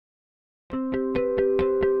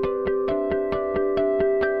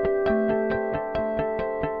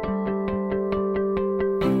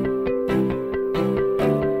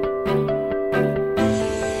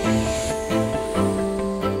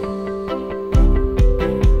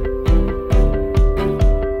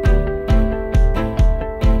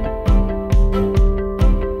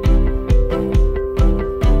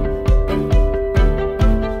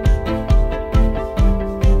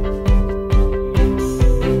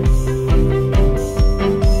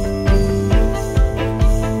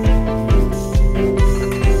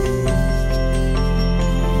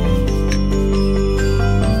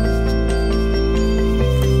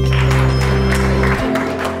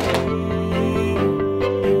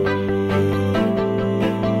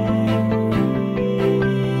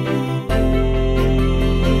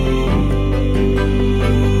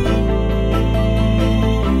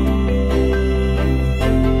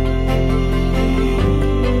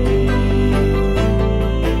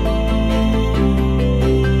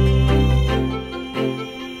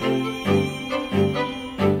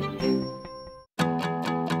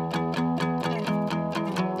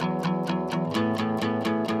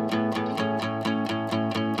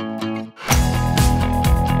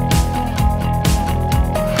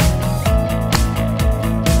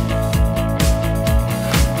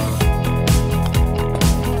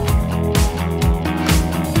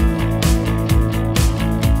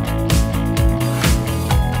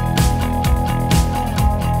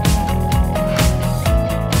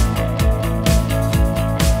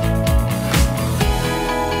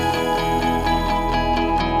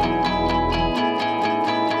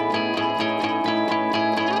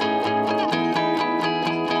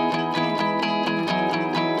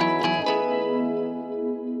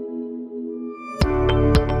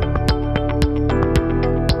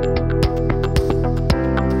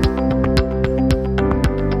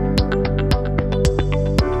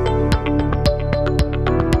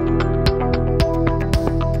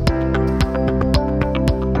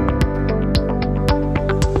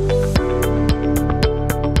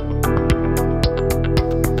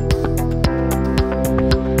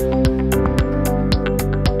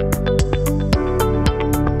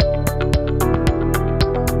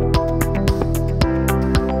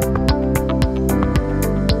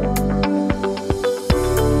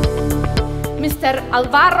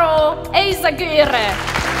Alvaro Eizaguirre.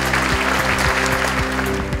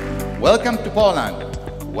 Welcome to Poland,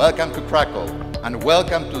 welcome to Krakow, and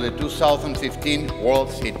welcome to the 2015 World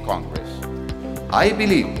Seed Congress. I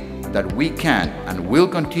believe that we can and will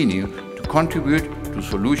continue to contribute to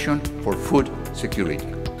solutions for food security.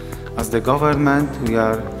 As the government, we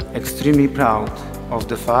are extremely proud of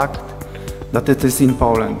the fact that it is in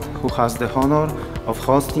Poland who has the honor of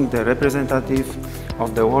hosting the representative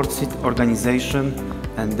of the World Seed Organization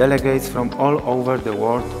and delegates from all over the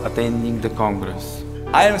world attending the Congress.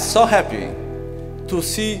 I am so happy to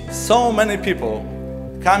see so many people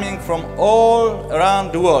coming from all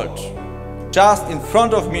around the world, just in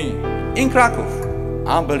front of me, in Krakow.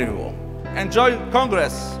 Unbelievable. Enjoy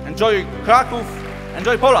Congress, enjoy Krakow,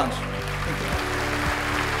 enjoy Poland.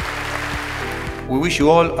 We wish you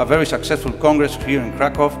all a very successful Congress here in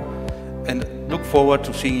Krakow and look forward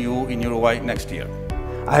to seeing you in Uruguay next year.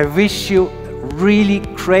 I wish you really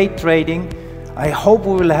great trading. I hope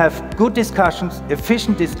we will have good discussions,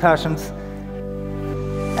 efficient discussions,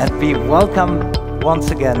 and be welcome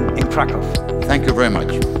once again in Krakow. Thank you very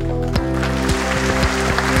much.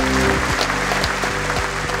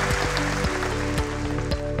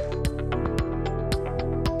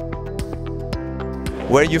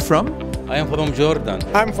 Where are you from? I am from Jordan.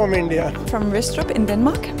 I'm from India. From Ristrup in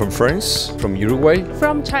Denmark. From France. From Uruguay.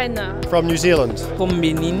 From China. From New Zealand. From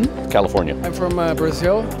Benin. California. I'm from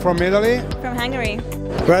Brazil. From Italy. From Hungary.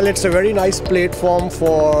 Well, it's a very nice platform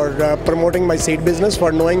for promoting my seed business,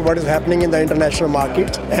 for knowing what is happening in the international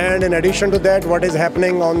market, and in addition to that, what is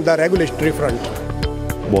happening on the regulatory front.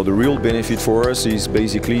 Well, the real benefit for us is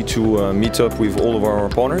basically to meet up with all of our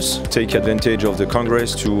partners, take advantage of the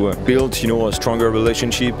Congress to build, a stronger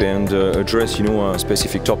relationship and address,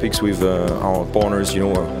 specific topics with our partners,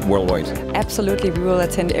 worldwide. Absolutely, we will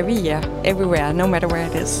attend every year, everywhere, no matter where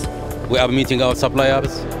it is. We are meeting our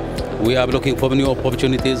suppliers. We are looking for new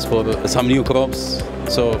opportunities for some new crops.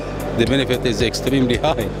 So the benefit is extremely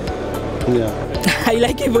high. Yeah. I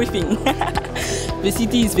like everything. The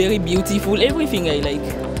city is very beautiful, everything I like.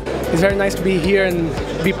 It's very nice to be here and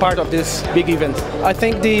be part of this big event. I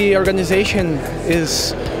think the organization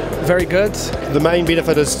is very good. The main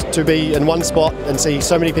benefit is to be in one spot and see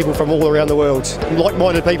so many people from all around the world.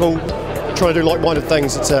 Like-minded people trying to do like-minded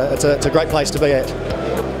things. It's a great place to be at.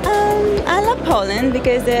 I love Poland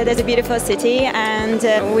because there's a beautiful city and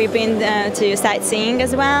we've been to sightseeing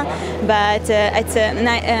as well, but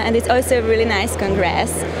and it's also a really nice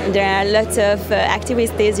congress. There are lots of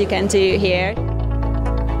activities you can do here.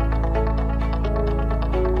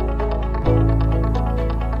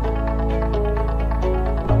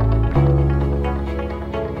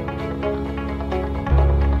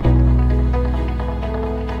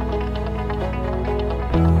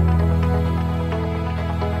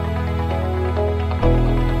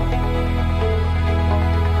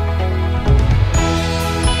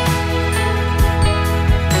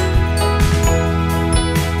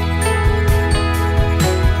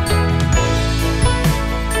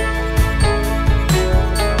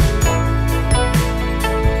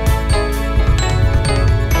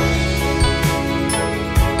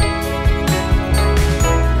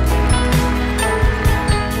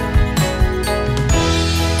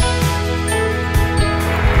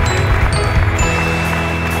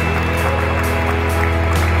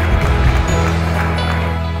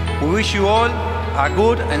 We wish you all a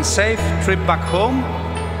good and safe trip back home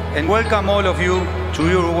and welcome all of you to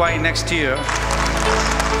Uruguay next year.